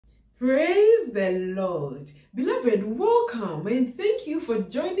Praise the Lord. Beloved, welcome and thank you for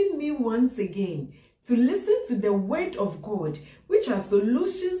joining me once again to listen to the Word of God, which are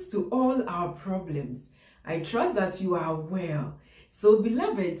solutions to all our problems. I trust that you are well. So,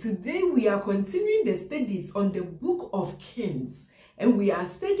 beloved, today we are continuing the studies on the book of Kings, and we are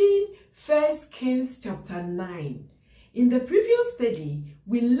studying 1 Kings chapter 9. In the previous study,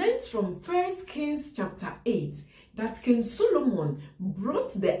 we learned from 1 Kings chapter 8 that King Solomon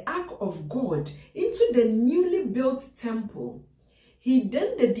brought the Ark of God into the newly built temple. He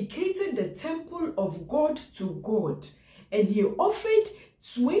then dedicated the temple of God to God, and he offered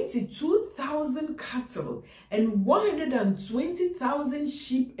 22,000 cattle and 120,000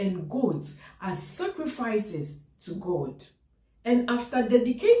 sheep and goats as sacrifices to God. And after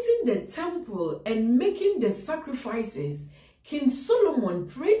dedicating the temple and making the sacrifices, King Solomon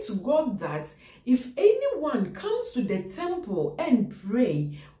prayed to God that if anyone comes to the temple and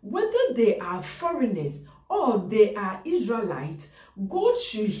pray, whether they are foreigners or they are Israelites, God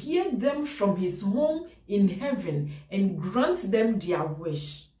should hear them from his home in heaven and grant them their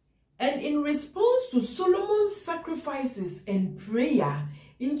wish. And in response to Solomon's sacrifices and prayer,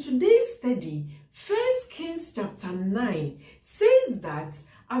 in today's study, 1 Kings chapter 9 says that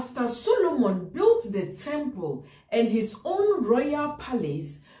after Solomon built the temple and his own royal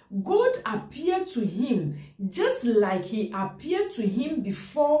palace, God appeared to him just like he appeared to him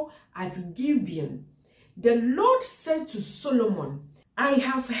before at Gibeon. The Lord said to Solomon, "I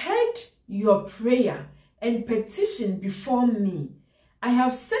have heard your prayer and petition before me. I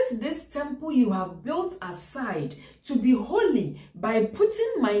have set this temple you have built aside to be holy by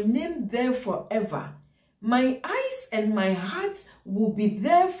putting my name there forever. My eyes and my heart will be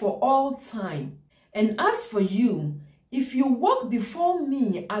there for all time. And as for you, if you walk before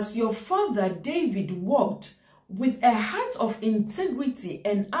me as your father David walked, with a heart of integrity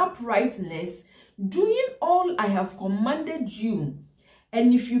and uprightness, doing all I have commanded you,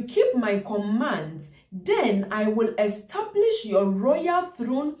 and if you keep my commands, then I will establish your royal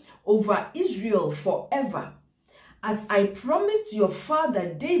throne over Israel forever. As I promised your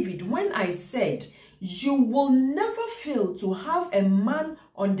father David when I said, you will never fail to have a man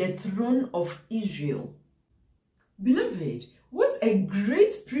on the throne of Israel." Beloved, what a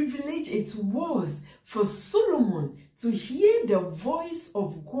great privilege it was for Solomon to hear the voice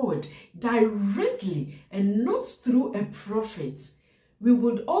of God directly and not through a prophet. We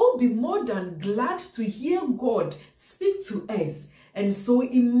would all be more than glad to hear God speak to us. And so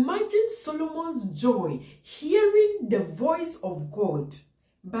imagine Solomon's joy hearing the voice of God.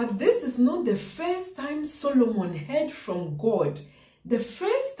 But this is not the first time Solomon heard from God. The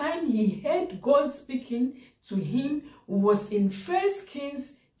first time he heard God speaking to him was in 1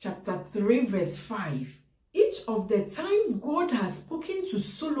 Kings chapter 3 verse 5. Each of the times God has spoken to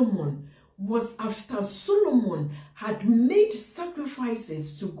Solomon was after Solomon had made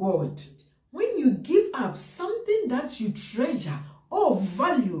sacrifices to God. When you give up something that you treasure or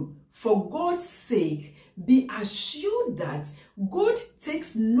value for God's sake, be assured that God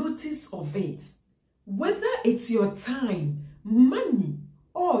takes notice of it. Whether it's your time, money,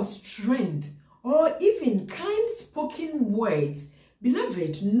 or strength, or even kind spoken words,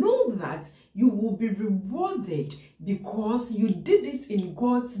 beloved, know that you will be rewarded because you did it in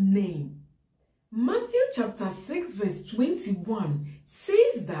God's name. Matthew chapter 6 verse 21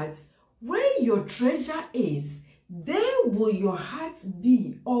 says that where your treasure is, there will your heart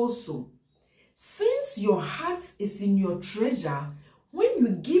be also. Since your heart is in your treasure, when you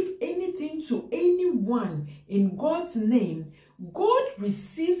give anything to anyone in God's name, God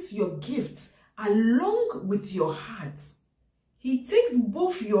receives your gifts along with your heart. He takes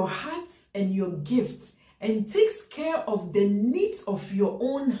both your heart and your gifts and takes care of the needs of your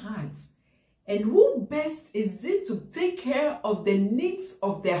own heart. And who best is it to take care of the needs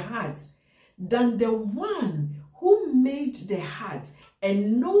of the heart than the one who made the heart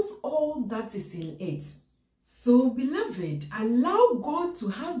and knows all that is in it? So, beloved, allow God to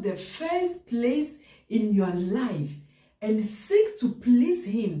have the first place in your life and seek to please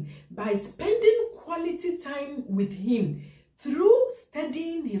him by spending quality time with him through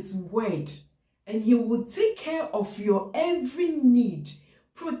studying his word. And he will take care of your every need,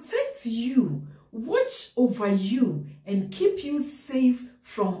 protect you, watch over you, and keep you safe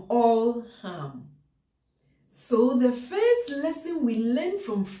from all harm. So the first lesson we learn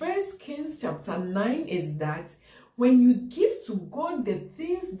from 1 Kings chapter 9 is that when you give to God the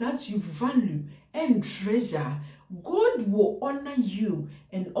things that you value and treasure, God will honor you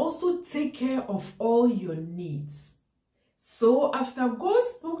and also take care of all your needs. So after God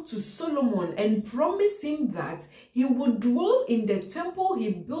spoke to Solomon and promised him that he would dwell in the temple he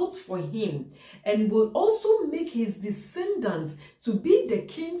built for him and will also make his descendants to be the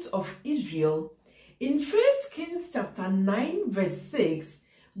kings of Israel, in 1 Kings chapter 9 verse 6,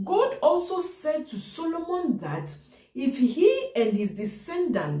 God also said to Solomon that if he and his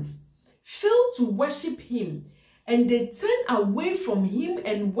descendants fail to worship him and they turn away from him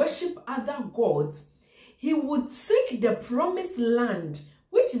and worship other gods, he would take the promised land,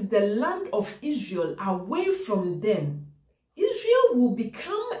 which is the land of Israel, away from them. Israel will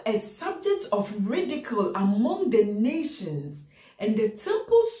become a subject of ridicule among the nations, and the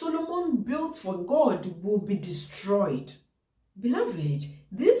temple Solomon built for God will be destroyed. Beloved,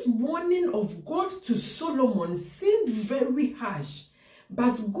 this warning of God to Solomon seemed very harsh,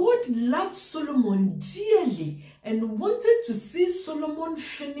 but God loved Solomon dearly and wanted to see Solomon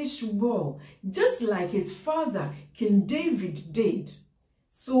finish well, just like his father, King David, did.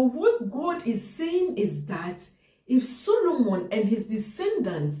 So what God is saying is that if Solomon and his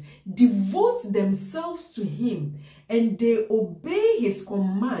descendants devote themselves to him and they obey his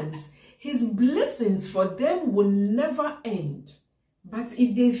commands, his blessings for them will never end. But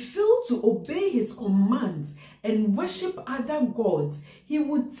if they fail to obey his commands and worship other gods, he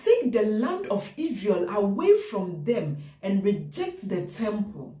would take the land of Israel away from them and reject the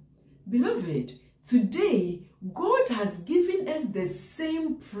temple. Beloved, today God has given us the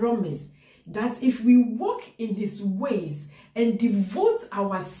same promise that if we walk in his ways and devote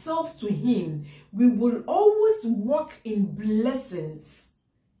ourselves to him, we will always walk in blessings.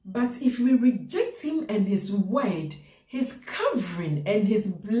 But if we reject him and his word, his covering and his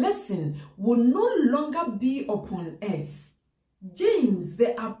blessing will no longer be upon us. James,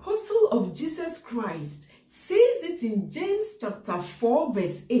 the apostle of Jesus Christ, says it in James chapter 4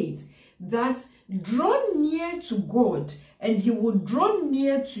 verse 8 that draw near to God and he will draw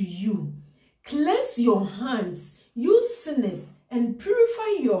near to you. Cleanse your hands, you sinners, and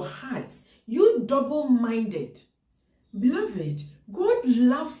purify your hearts, you double-minded. Beloved, God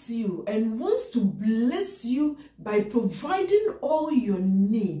loves you and wants to bless you by providing all your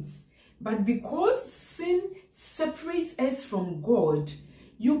needs. But because sin separates us from God,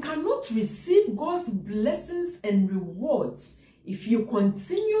 you cannot receive God's blessings and rewards if you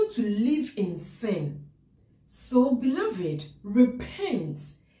continue to live in sin. So, beloved, repent,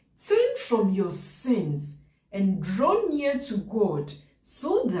 turn from your sins, and draw near to God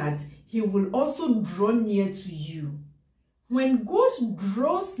so that he will also draw near to you. When God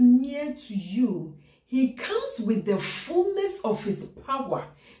draws near to you, he comes with the fullness of his power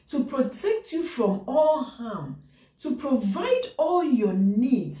to protect you from all harm, to provide all your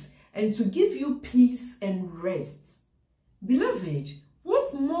needs, and to give you peace and rest. Beloved,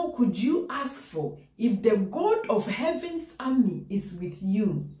 what more could you ask for if the God of heaven's army is with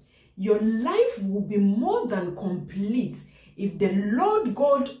you? Your life will be more than complete if the Lord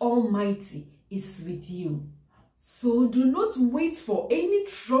God Almighty is with you. So do not wait for any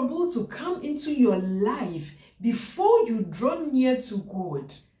trouble to come into your life before you draw near to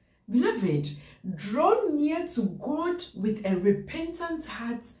God. Beloved, draw near to God with a repentant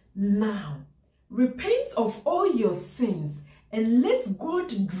heart now. Repent of all your sins and let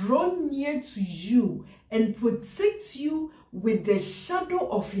God draw near to you and protect you with the shadow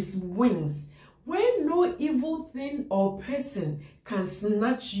of his wings, where no evil thing or person can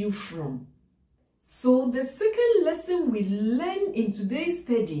snatch you from. So the second lesson we learn in today's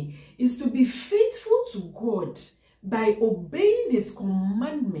study is to be faithful to God by obeying his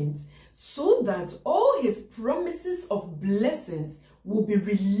commandments so that all his promises of blessings will be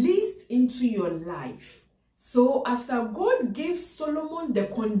released into your life. So after God gave Solomon the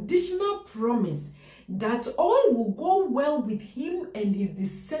conditional promise that all will go well with him and his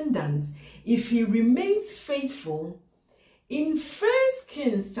descendants if he remains faithful, in 1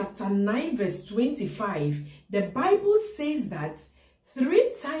 Kings chapter 9 verse 25, the Bible says that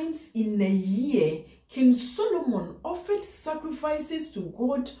 3 times in a year, King Solomon offered sacrifices to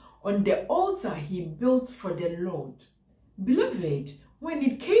God on the altar he built for the Lord. Beloved, when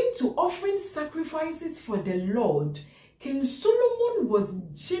it came to offering sacrifices for the Lord, King Solomon was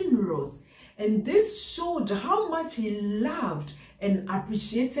generous, and this showed how much he loved and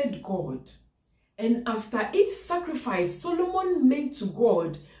appreciated God. And after each sacrifice Solomon made to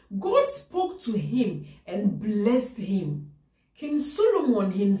God, God spoke to him and blessed him. King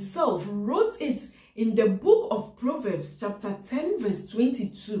Solomon himself wrote it in the book of Proverbs chapter 10 verse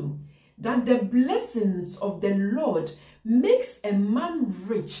 22, that the blessings of the Lord makes a man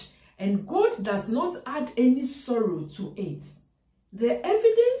rich, and God does not add any sorrow to it. The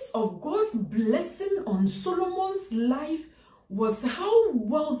evidence of God's blessing on Solomon's life was how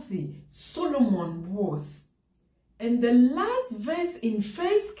wealthy Solomon was. And the last verse in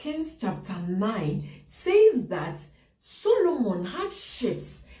 1 Kings chapter 9 says that Solomon had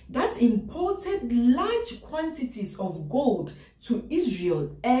ships that imported large quantities of gold to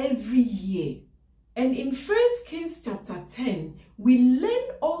Israel every year. And in 1 Kings chapter 10, we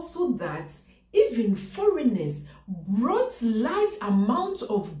learn also that even foreigners brought large amounts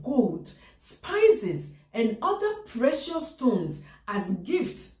of gold, spices, and other precious stones as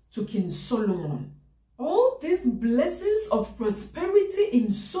gifts to King Solomon. All these blessings of prosperity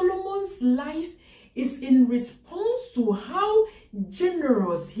in Solomon's life is in response to how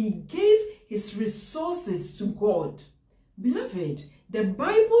generous he gave his resources to God. Beloved, the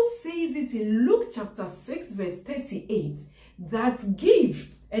Bible says it in Luke chapter 6 verse 38 that give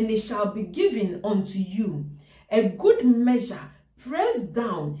and it shall be given unto you, a good measure, pressed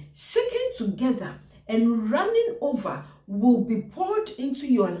down, shaken together, and running over will be poured into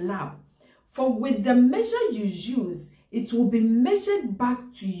your lap. For with the measure you use, it will be measured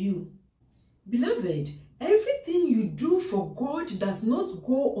back to you. Beloved, everything you do for God does not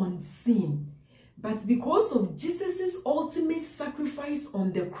go unseen. But because of Jesus' ultimate sacrifice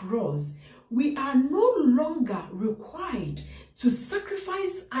on the cross, we are no longer required to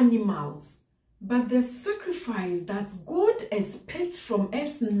sacrifice animals. But the sacrifice that God expects from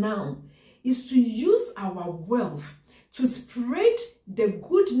us now is to use our wealth to spread the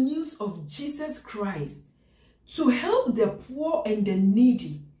good news of Jesus Christ, to help the poor and the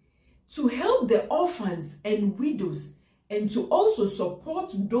needy, to help the orphans and widows, and to also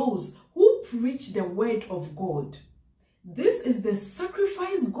support those who preach the word of God. This is the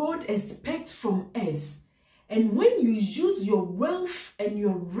sacrifice God expects from us. And when you use your wealth and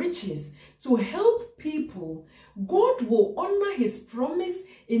your riches to help people, God will honor his promise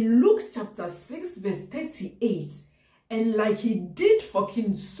in Luke chapter 6 verse 38. And like he did for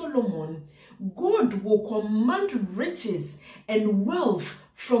King Solomon, God will command riches and wealth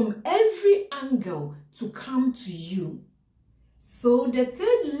from every angle to come to you. So the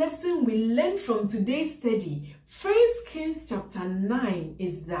third lesson we learn from today's study, 1 Kings chapter 9,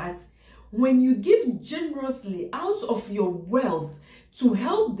 is that when you give generously out of your wealth to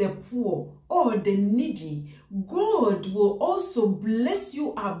help the poor or the needy, God will also bless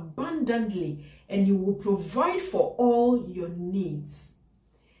you abundantly and he will provide for all your needs.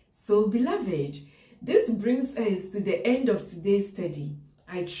 So beloved, this brings us to the end of today's study.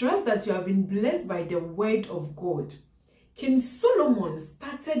 I trust that you have been blessed by the word of God. King Solomon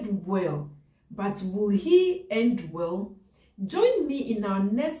started well, but will he end well? Join me in our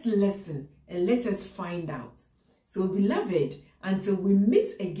next lesson and let us find out. So beloved, until we meet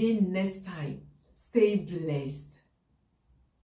again next time, stay blessed.